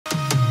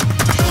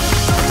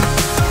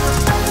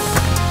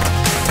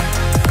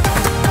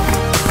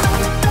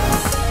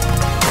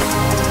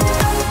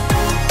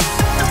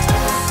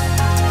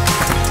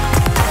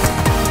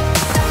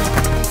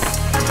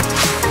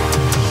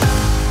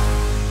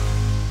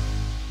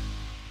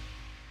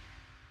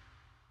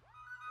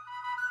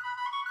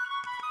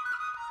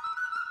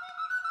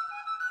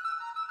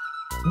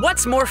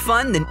What's more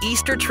fun than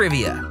Easter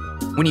trivia?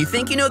 When you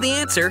think you know the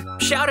answer,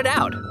 shout it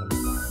out.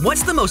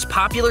 What's the most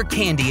popular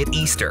candy at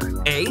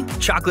Easter? A.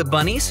 Chocolate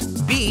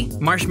bunnies, B.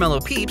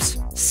 Marshmallow peeps,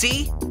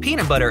 C.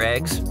 Peanut butter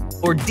eggs,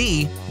 or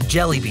D.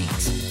 Jelly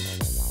beans?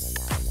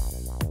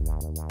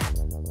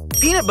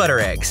 Peanut butter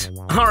eggs.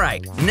 All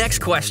right, next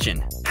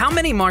question. How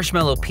many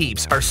marshmallow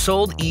peeps are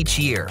sold each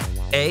year?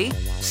 A.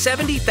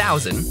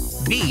 70,000,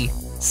 B.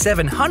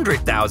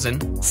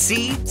 700,000,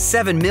 C.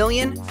 7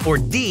 million, or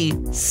D.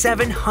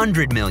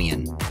 700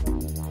 million?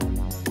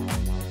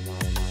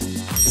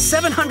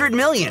 700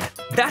 million!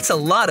 That's a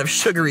lot of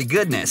sugary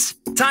goodness.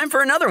 Time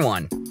for another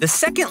one. The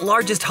second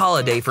largest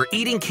holiday for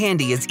eating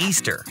candy is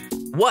Easter.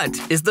 What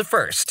is the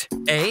first?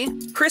 A.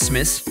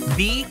 Christmas,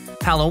 B.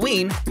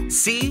 Halloween,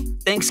 C.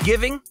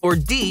 Thanksgiving, or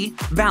D.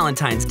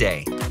 Valentine's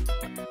Day?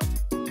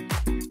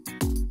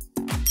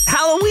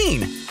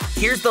 Halloween!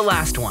 Here's the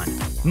last one.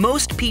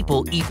 Most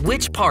people eat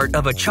which part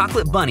of a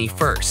chocolate bunny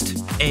first?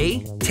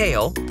 A.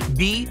 Tail,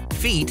 B.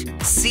 Feet,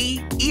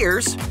 C.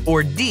 Ears,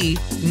 or D.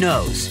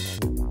 Nose?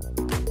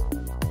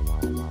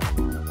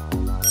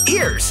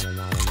 Ears!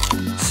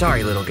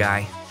 Sorry, little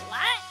guy.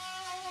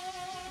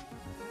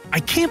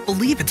 I can't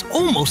believe it's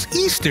almost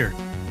Easter.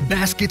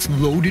 Baskets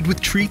loaded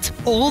with treats,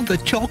 all the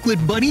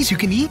chocolate bunnies you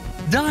can eat,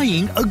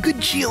 dyeing a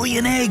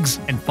gajillion eggs,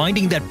 and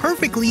finding that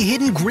perfectly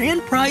hidden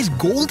grand prize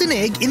golden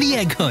egg in the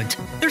egg hunt.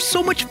 There's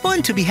so much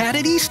fun to be had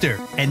at Easter,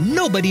 and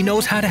nobody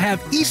knows how to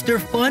have Easter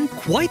fun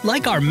quite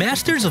like our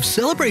masters of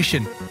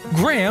celebration,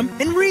 Graham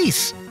and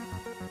Reese.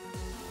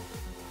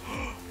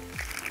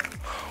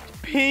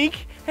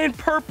 Pink and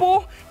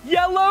purple,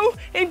 yellow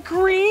and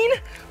green,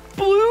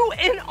 blue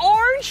and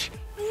orange.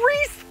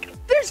 Reese,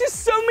 there's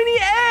just so many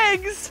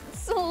eggs.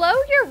 Slow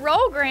your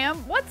roll, Graham.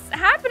 What's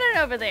happening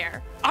over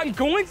there? I'm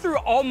going through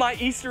all my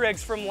Easter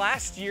eggs from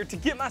last year to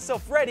get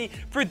myself ready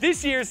for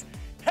this year's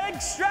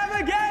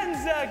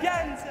Eggstravaganza.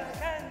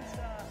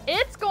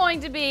 It's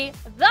going to be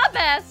the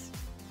best.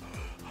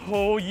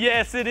 Oh,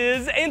 yes, it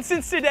is. And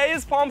since today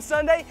is Palm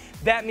Sunday,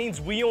 that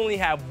means we only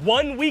have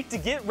 1 week to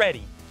get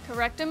ready.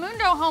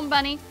 Correctamundo, home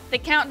bunny. The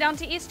countdown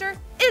to Easter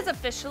is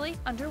officially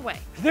underway.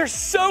 There's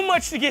so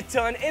much to get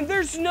done, and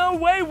there's no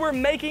way we're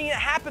making it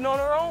happen on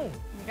our own.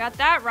 You got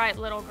that right,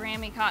 little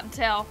Grammy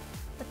Cottontail.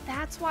 But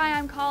that's why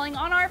I'm calling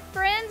on our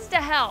friends to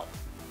help.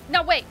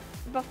 No, wait.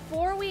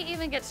 Before we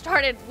even get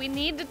started, we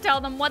need to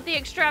tell them what the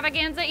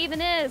extravaganza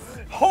even is.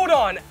 Hold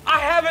on.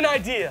 I have an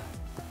idea.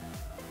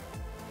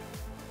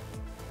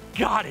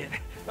 Got it.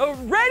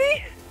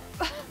 Ready?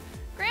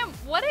 Graham,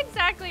 what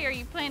exactly are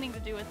you planning to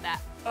do with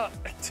that?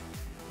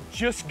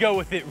 Just go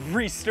with it,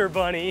 Reester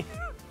Bunny.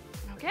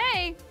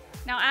 Okay.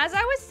 Now, as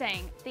I was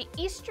saying, the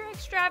Easter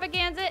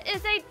extravaganza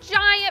is a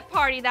giant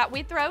party that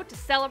we throw to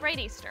celebrate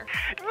Easter.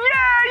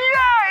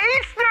 Yeah,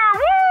 Easter,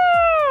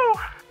 woo!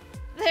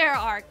 There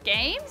are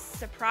games,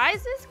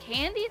 surprises,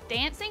 candy,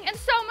 dancing, and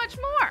so much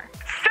more.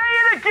 Say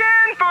it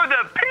again for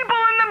the people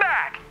in the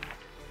back.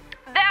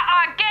 There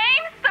are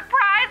games,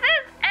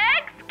 surprises,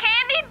 eggs,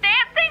 candy,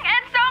 dancing,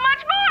 and so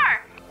much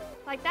more.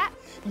 Like that?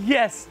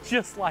 Yes,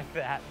 just like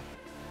that.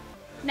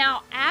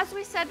 Now, as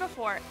we said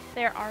before,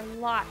 there are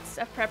lots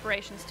of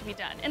preparations to be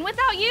done. And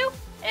without you,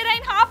 it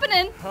ain't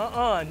happening.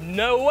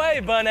 No way,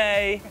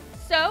 Bunny.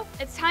 So,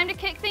 it's time to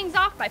kick things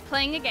off by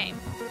playing a game.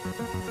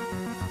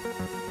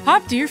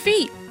 Hop to your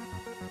feet.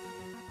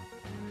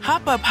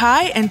 Hop up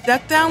high and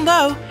duck down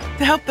low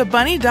to help the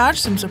bunny dodge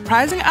some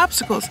surprising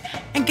obstacles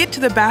and get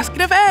to the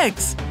basket of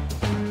eggs.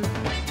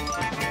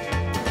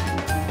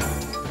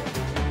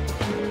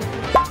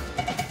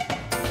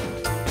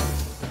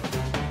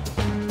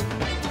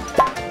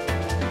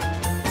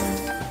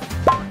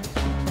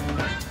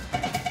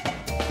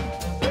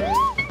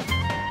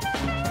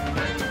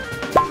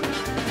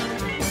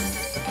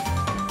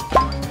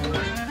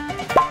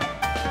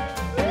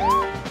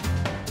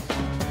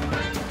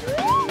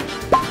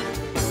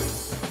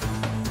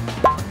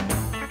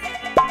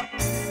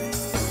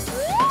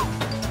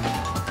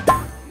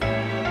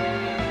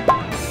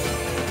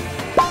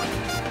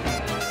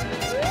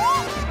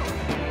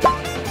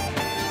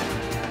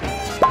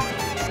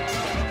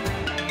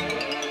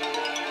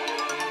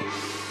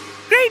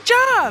 Great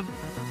job!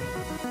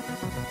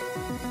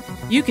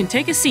 You can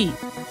take a seat.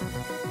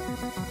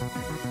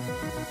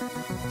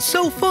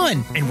 So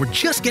fun, and we're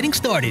just getting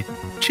started.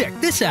 Check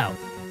this out.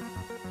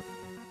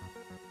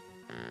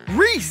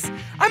 Reese,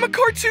 I'm a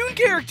cartoon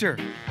character.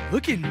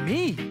 Look at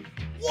me.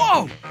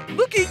 Whoa,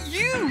 look at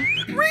you.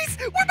 Reese,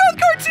 we're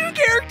both cartoon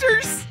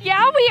characters.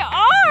 Yeah, we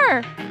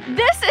are!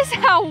 This is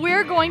how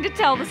we're going to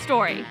tell the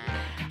story.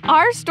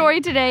 Our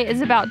story today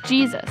is about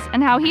Jesus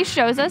and how he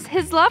shows us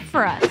his love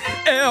for us.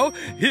 L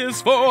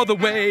is for the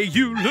way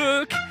you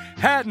look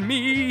at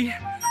me.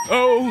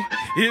 O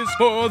is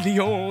for the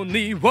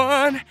only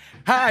one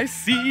I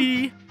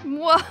see.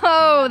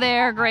 Whoa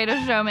there,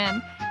 greatest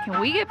showman. Can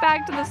we get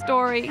back to the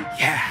story?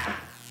 Yeah.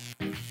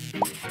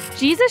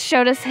 Jesus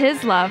showed us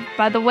his love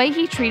by the way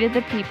he treated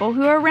the people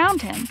who are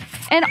around him,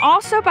 and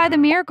also by the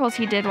miracles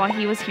he did while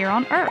he was here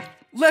on earth.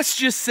 let's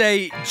just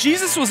say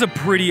Jesus was a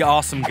pretty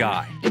awesome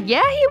guy.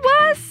 Yeah, he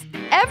was.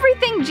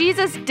 Everything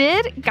Jesus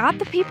did got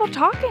the people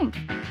talking.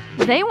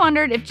 They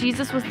wondered if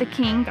Jesus was the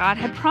king God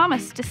had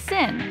promised to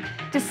send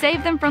to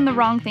save them from the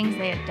wrong things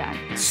they had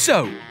done.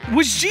 So,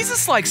 was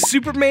Jesus like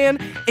Superman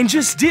and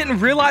just didn't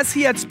realize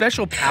he had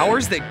special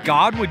powers that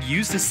God would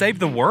use to save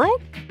the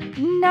world?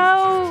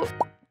 No,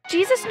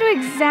 Jesus knew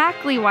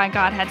exactly why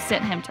God had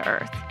sent him to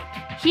earth.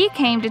 He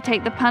came to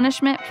take the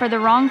punishment for the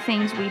wrong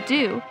things we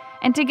do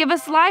and to give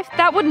us life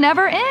that would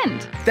never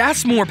end.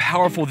 That's more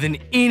powerful than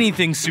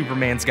anything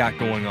Superman's got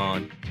going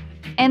on.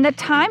 And the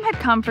time had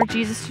come for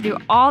Jesus to do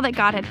all that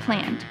God had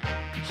planned.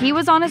 He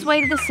was on his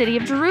way to the city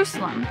of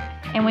Jerusalem.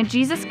 And when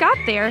Jesus got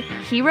there,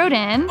 he rode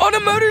in on a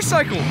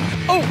motorcycle.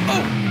 Oh,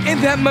 and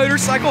that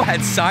motorcycle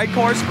had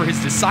sidecars for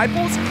his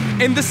disciples,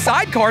 and the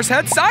sidecars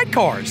had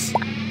sidecars.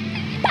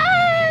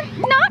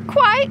 Not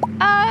quite.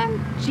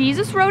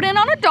 Jesus rode in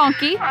on a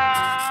donkey.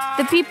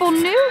 The people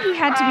knew he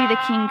had to be the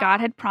king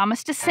God had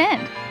promised to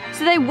send.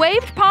 So they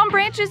waved palm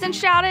branches and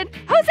shouted,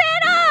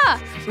 "Hosanna!"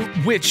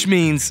 Which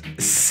means,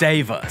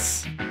 save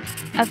us.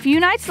 A few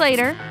nights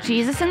later,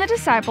 Jesus and the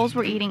disciples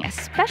were eating a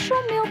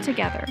special meal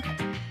together.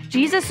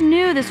 Jesus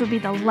knew this would be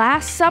the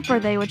last supper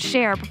they would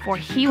share before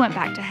he went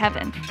back to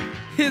heaven.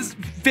 His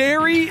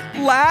very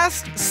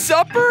last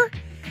supper?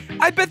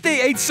 I bet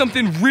they ate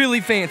something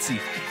really fancy,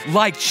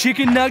 like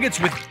chicken nuggets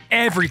with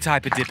every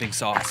type of dipping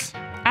sauce.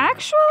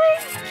 Actually,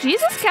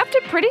 Jesus kept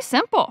it pretty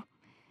simple.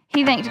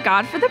 He thanked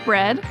God for the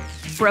bread,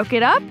 broke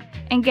it up,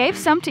 and gave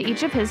some to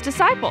each of his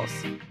disciples.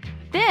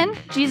 Then,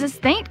 Jesus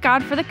thanked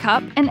God for the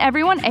cup, and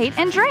everyone ate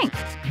and drank.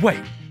 Wait,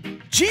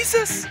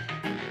 Jesus?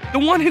 The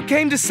one who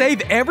came to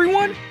save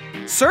everyone?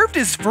 Served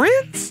his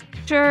friends?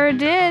 Sure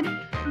did.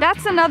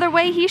 That's another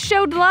way he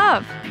showed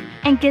love.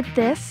 And get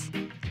this,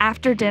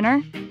 after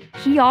dinner,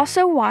 he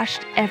also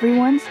washed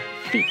everyone's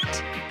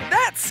feet.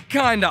 That's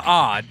kinda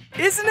odd,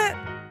 isn't it?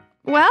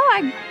 Well,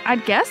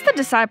 I guess the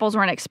disciples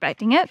weren't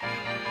expecting it.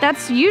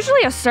 That's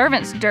usually a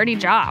servant's dirty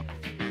job.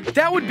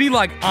 That would be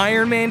like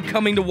Iron Man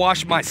coming to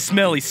wash my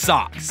smelly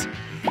socks.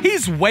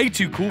 He's way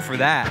too cool for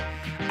that.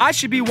 I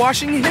should be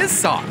washing his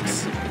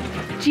socks.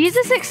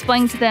 Jesus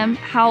explained to them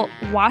how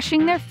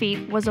washing their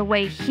feet was a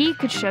way he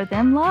could show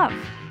them love.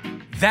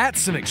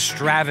 That's some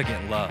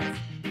extravagant love.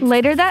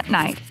 Later that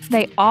night,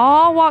 they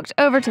all walked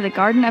over to the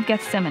Garden of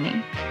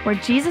Gethsemane, where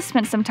Jesus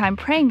spent some time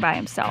praying by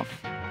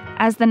himself.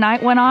 As the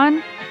night went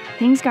on,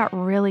 things got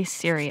really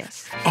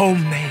serious. Oh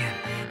man,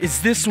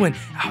 is this when...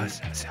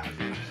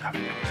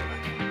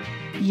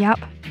 Yep.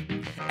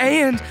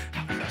 And...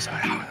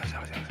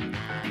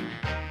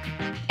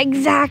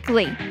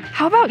 Exactly.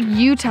 How about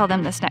you tell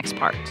them this next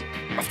part?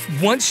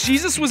 Once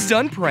Jesus was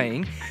done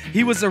praying,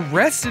 he was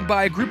arrested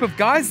by a group of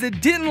guys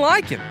that didn't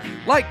like him,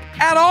 like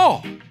at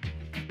all.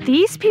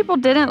 These people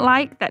didn't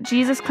like that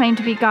Jesus claimed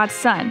to be God's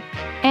son,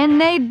 and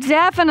they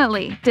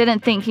definitely didn't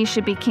think he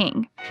should be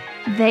king.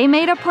 They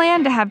made a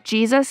plan to have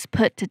Jesus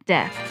put to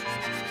death.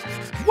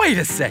 Wait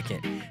a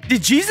second.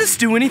 Did Jesus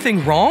do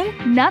anything wrong?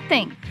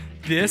 Nothing.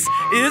 This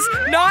is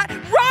not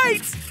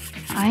right!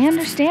 I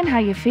understand how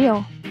you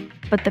feel,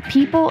 but the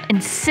people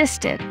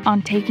insisted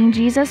on taking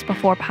Jesus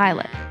before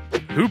Pilate.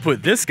 Who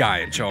put this guy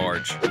in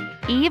charge?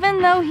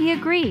 Even though he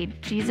agreed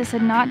Jesus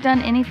had not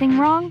done anything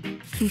wrong,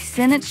 he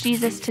sentenced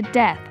Jesus to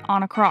death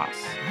on a cross.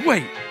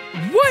 Wait,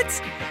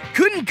 what?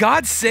 Couldn't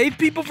God save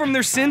people from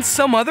their sins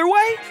some other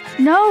way?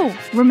 No,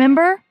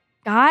 remember?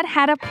 God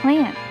had a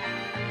plan.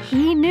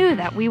 He knew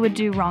that we would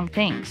do wrong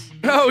things.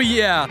 Oh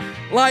yeah,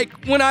 like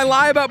when I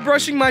lie about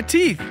brushing my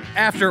teeth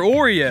after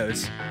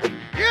Oreos.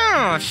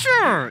 Yeah,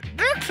 sure,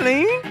 they're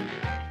clean.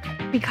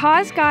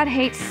 Because God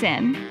hates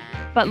sin,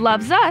 but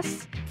loves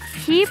us,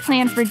 he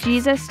planned for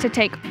Jesus to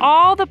take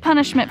all the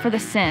punishment for the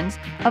sins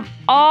of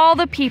all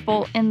the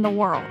people in the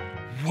world.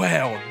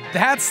 Well,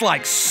 that's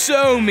like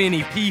so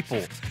many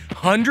people.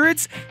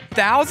 Hundreds,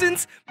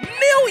 thousands,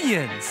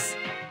 millions.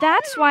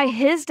 That's why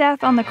his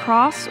death on the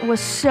cross was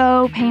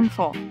so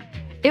painful.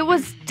 It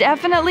was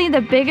definitely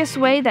the biggest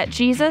way that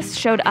Jesus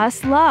showed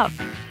us love.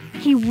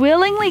 He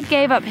willingly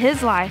gave up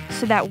his life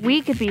so that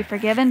we could be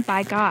forgiven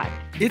by God.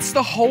 It's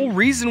the whole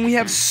reason we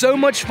have so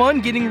much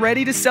fun getting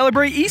ready to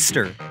celebrate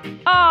Easter.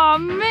 Aw,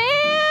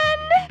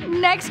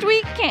 man! Next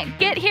week can't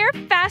get here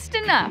fast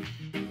enough.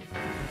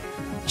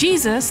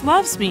 Jesus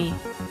loves me.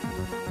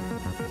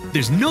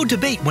 There's no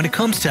debate when it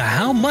comes to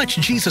how much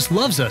Jesus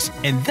loves us,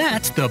 and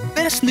that's the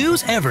best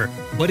news ever.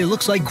 But it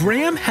looks like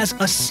Graham has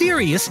a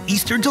serious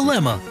Easter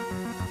dilemma.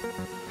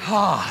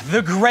 Ah,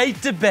 the great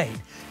debate.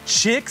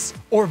 Chicks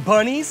or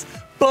bunnies?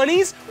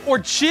 Bunnies or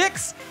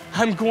chicks?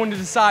 I'm going to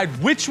decide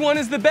which one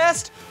is the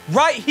best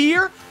right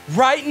here,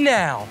 right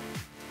now.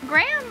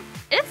 Graham,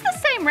 it's the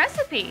same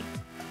recipe.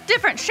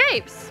 Different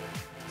shapes.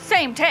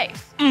 Same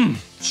taste.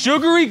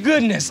 Sugary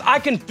goodness. I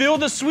can feel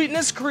the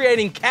sweetness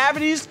creating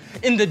cavities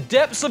in the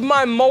depths of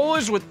my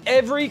molars with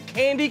every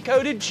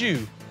candy-coated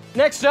chew.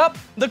 Next up,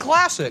 the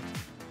classic.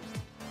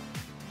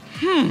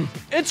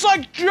 It's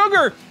like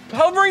sugar.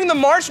 Covering the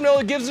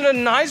marshmallow gives it a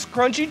nice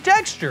crunchy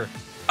texture.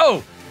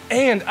 Oh,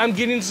 and I'm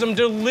getting some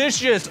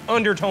delicious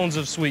undertones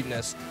of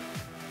sweetness.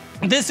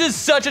 This is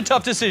such a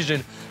tough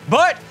decision,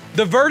 but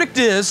the verdict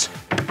is...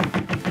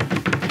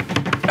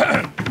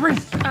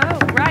 Oh,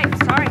 right,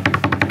 sorry.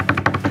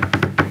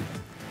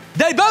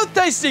 They both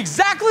taste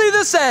exactly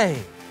the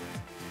same.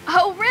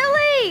 Oh,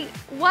 really?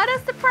 What a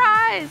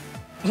surprise.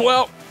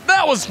 Well,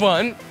 that was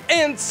fun.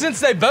 And since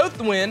they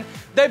both win,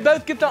 they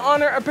both get the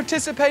honor of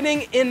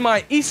participating in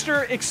my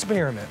Easter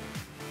experiment.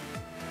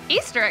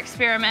 Easter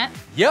experiment?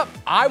 Yep,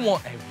 I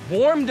want a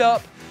warmed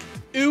up,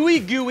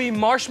 ooey gooey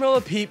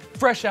marshmallow peep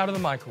fresh out of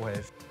the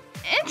microwave.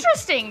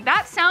 Interesting.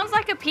 That sounds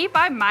like a peep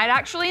I might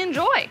actually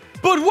enjoy.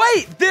 But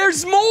wait,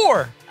 there's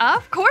more.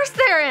 Of course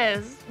there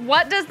is.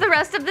 What does the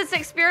rest of this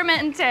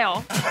experiment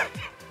entail?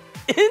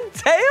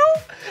 Entail?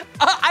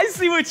 I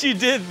see what you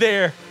did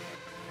there.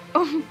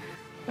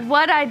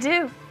 What'd I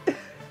do?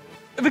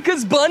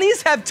 Because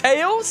bunnies have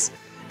tails,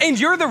 and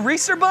you're the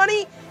Reeser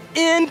bunny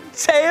in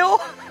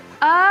tail?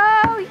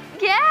 Oh,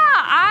 yeah,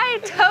 I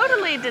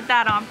totally did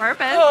that on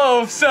purpose.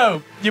 Oh,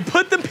 so you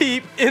put the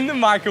peep in the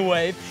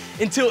microwave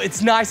until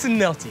it's nice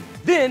and melty.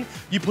 Then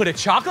you put a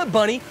chocolate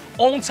bunny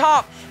on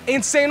top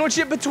and sandwich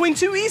it between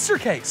two Easter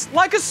cakes,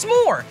 like a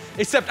s'more,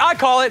 except I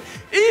call it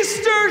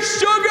Easter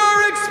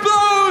Sugar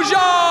Explosion!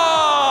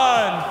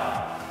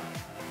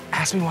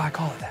 Ask me why I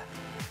call it that.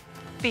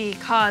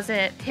 Because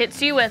it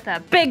hits you with a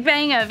big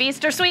bang of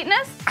Easter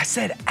sweetness? I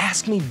said,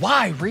 ask me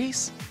why,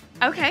 Reese.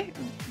 Okay,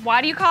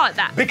 why do you call it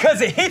that?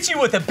 Because it hits you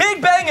with a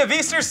big bang of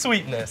Easter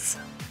sweetness.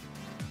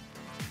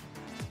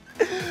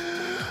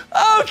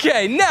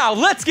 Okay, now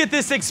let's get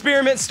this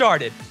experiment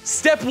started.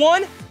 Step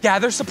 1,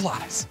 gather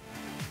supplies.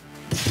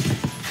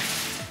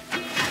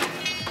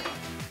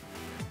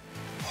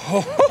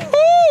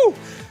 Ho-ho-ho!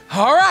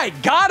 All right,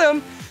 got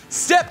 'em.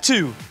 Step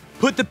 2,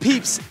 put the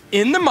peeps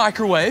in the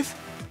microwave.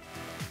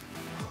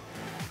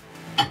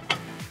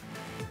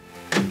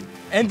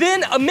 And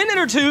then a minute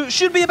or two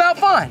should be about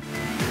fine.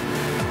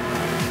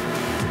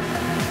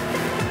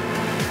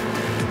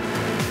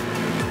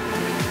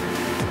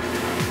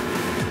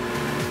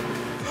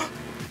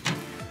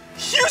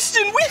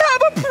 Houston, we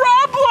have a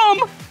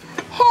problem!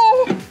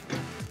 Oh.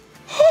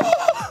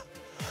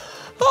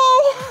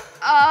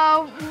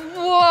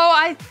 Whoa,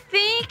 I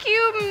think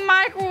you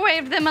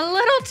microwaved them a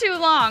little too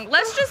long.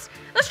 Let's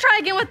try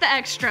again with the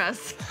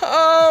extras.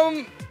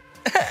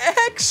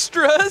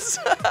 Extras?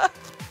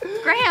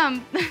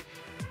 Graham,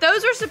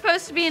 those were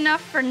supposed to be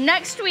enough for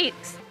next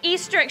week's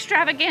Easter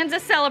Extravaganza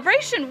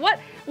celebration. What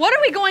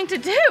are we going to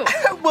do?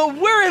 Well,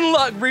 we're in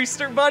luck,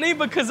 Reester Bunny,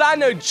 because I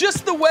know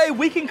just the way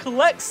we can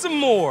collect some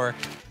more.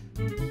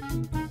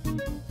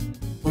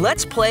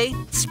 Let's play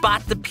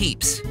Spot the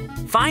Peeps.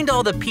 Find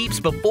all the peeps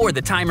before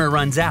the timer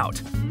runs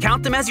out.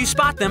 Count them as you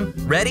spot them.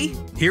 Ready?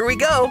 Here we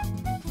go.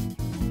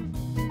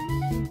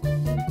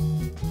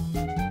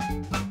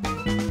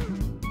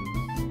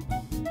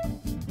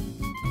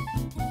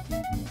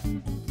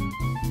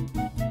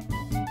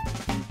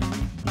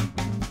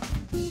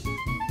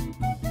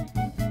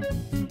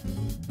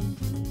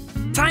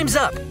 Time's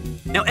up.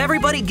 Now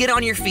everybody get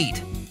on your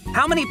feet.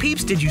 How many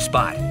peeps did you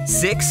spot?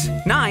 6,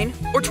 9,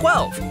 or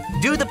 12?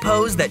 Do the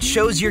pose that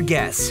shows your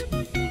guess.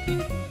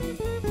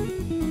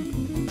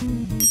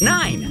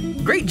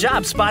 9. Great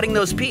job spotting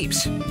those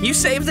peeps. You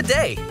saved the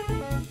day.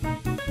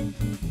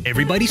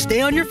 Everybody stay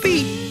on your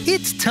feet.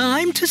 It's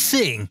time to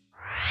sing.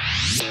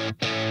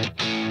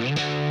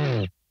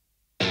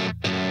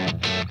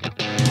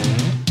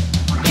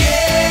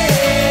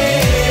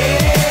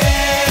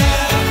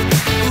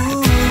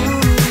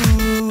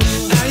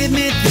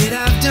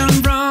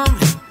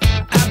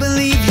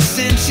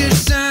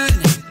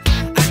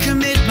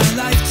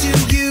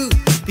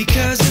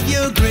 Because of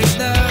your great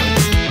love,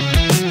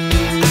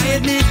 I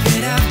admit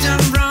that I've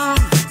done wrong.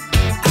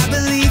 I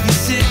believe you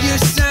sent your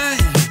son.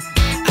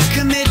 I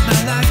commit my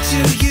life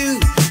to you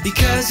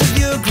because of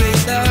your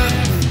great love.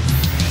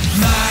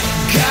 My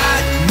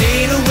God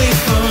made a way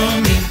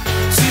for me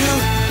to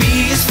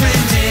be his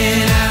friend,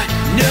 and I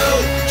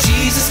know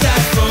Jesus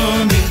died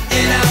for me,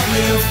 and I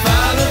will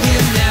follow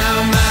him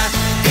now. My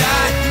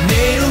God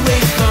made a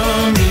way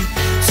for me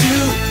to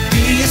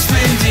be his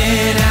friend,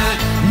 and I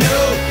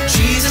know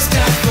Jesus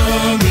died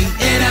for me,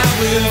 and I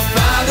will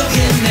follow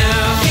him now.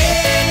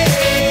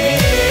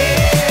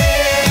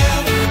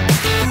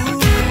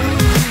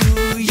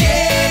 Ooh,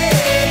 yeah.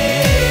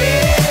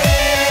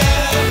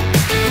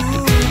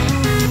 Ooh.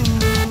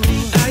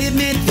 I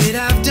admit that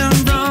I've done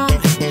wrong.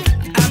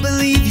 I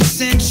believe you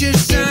sent your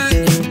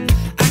son.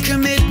 I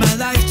commit my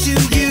life to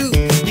you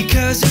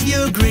because of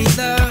your great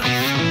love.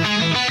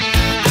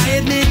 I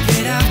admit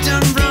that I've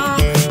done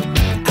wrong.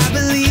 I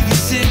believe you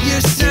sent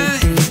your son.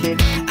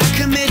 I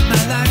commit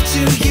my life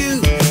to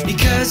you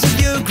because of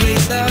your great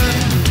love.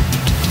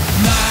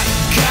 My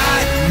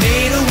God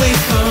made a way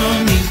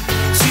for me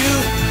to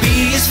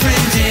be his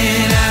friend,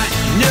 and I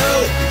know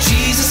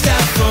Jesus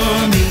died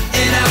for me,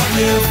 and I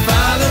will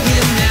follow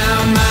him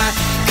now. My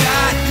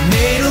God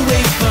made a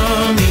way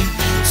for me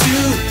to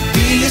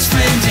be his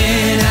friend,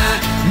 and I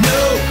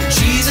know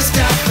Jesus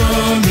died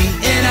for me,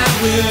 and I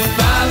will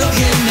follow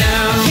him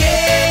now.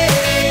 Yeah.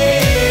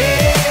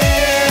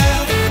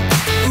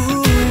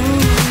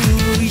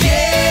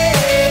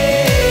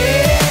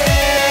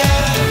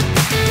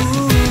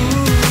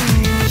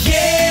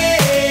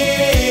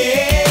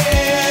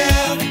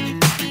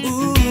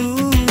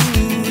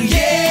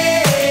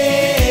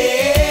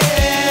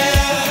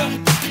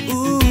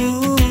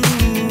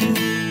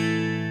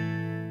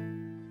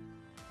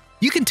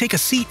 take a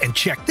seat and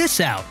check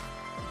this out.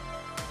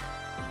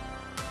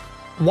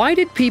 Why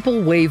did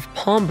people wave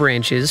palm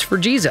branches for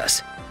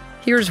Jesus?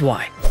 Here's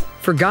why.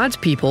 For God's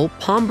people,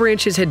 palm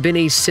branches had been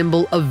a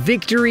symbol of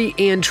victory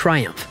and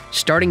triumph,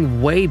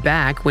 starting way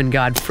back when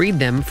God freed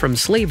them from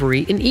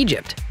slavery in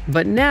Egypt.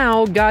 But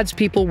now, God's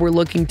people were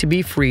looking to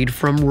be freed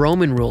from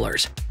Roman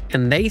rulers,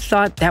 and they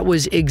thought that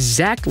was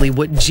exactly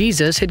what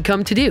Jesus had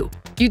come to do.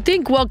 You'd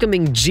think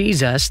welcoming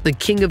Jesus, the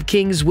King of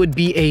Kings, would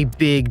be a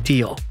big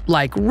deal.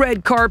 Like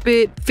red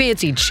carpet,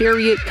 fancy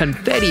chariot,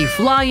 confetti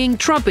flying,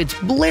 trumpets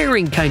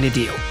blaring kind of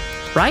deal.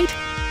 Right?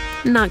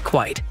 Not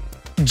quite.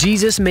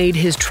 Jesus made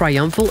his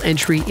triumphal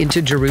entry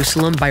into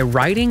Jerusalem by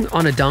riding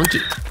on a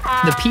donkey.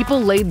 The people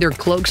laid their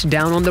cloaks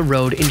down on the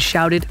road and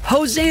shouted,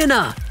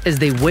 "Hosanna!" as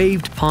they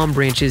waved palm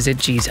branches at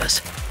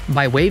Jesus.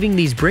 By waving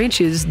these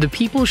branches, the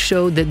people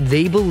showed that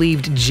they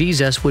believed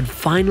Jesus would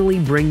finally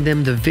bring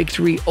them the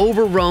victory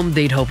over Rome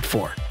they'd hoped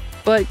for.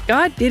 But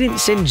God didn't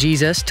send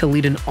Jesus to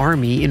lead an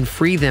army and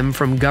free them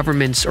from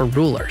governments or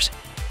rulers.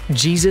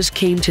 Jesus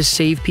came to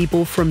save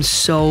people from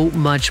so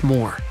much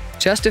more.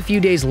 Just a few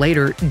days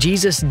later,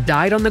 Jesus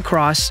died on the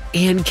cross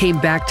and came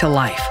back to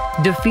life,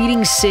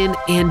 defeating sin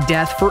and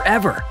death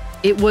forever.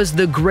 It was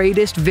the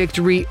greatest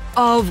victory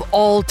of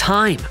all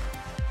time.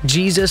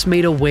 Jesus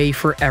made a way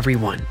for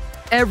everyone,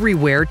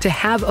 everywhere, to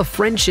have a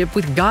friendship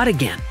with God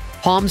again.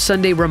 Palm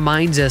Sunday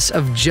reminds us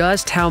of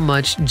just how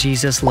much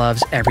Jesus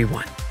loves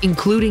everyone,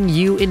 including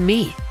you and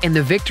me, and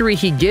the victory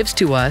he gives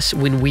to us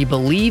when we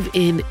believe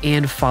in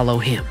and follow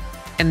him.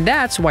 And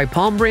that's why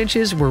palm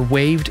branches were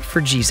waved for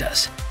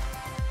Jesus.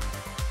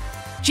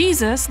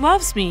 Jesus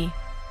loves me.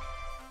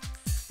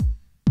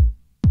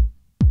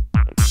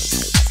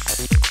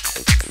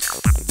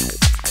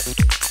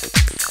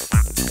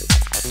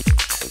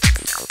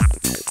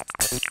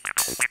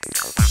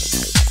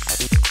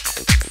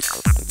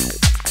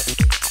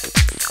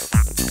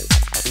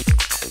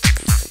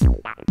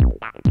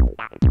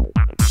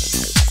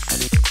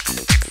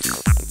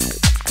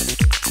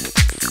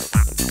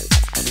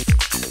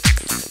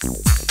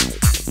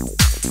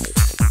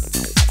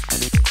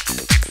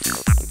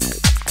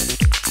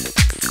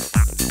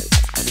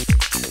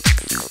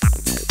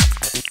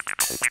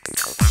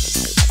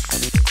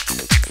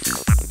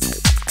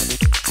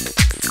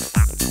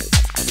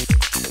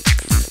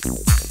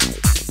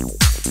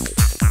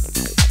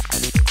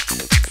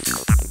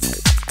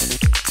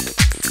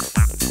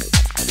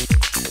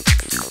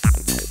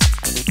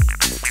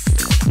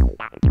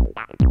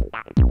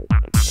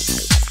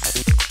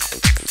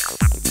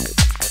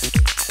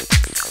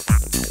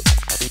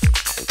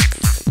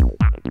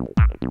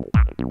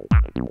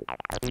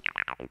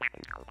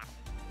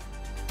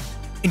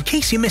 In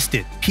case you missed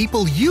it,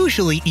 people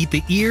usually eat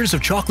the ears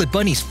of chocolate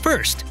bunnies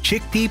first.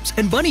 Chick Peeps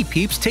and Bunny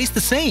Peeps taste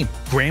the same.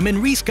 Graham and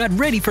Reese got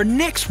ready for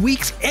next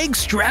week's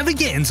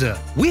Eggstravaganza.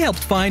 We helped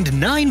find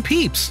 9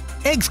 peeps.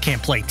 Eggs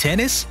can't play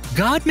tennis.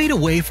 God made a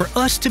way for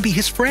us to be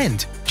his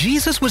friend.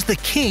 Jesus was the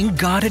king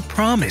God had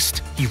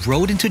promised. He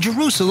rode into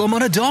Jerusalem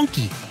on a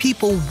donkey.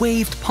 People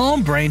waved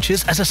palm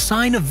branches as a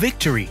sign of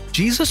victory.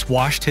 Jesus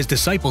washed his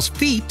disciples'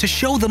 feet to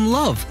show them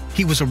love.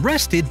 He was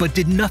arrested but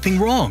did nothing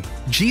wrong.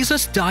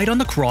 Jesus died on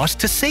the cross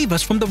to save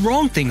us from the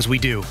wrong things we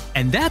do.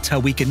 And that's how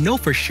we can know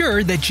for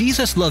sure that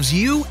Jesus loves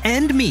you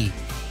and me.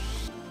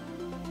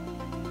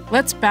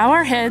 Let's bow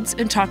our heads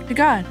and talk to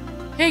God.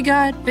 Hey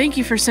God, thank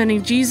you for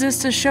sending Jesus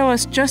to show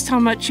us just how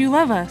much you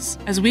love us.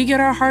 As we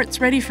get our hearts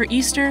ready for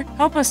Easter,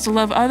 help us to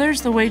love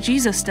others the way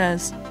Jesus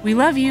does. We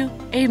love you.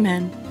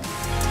 Amen.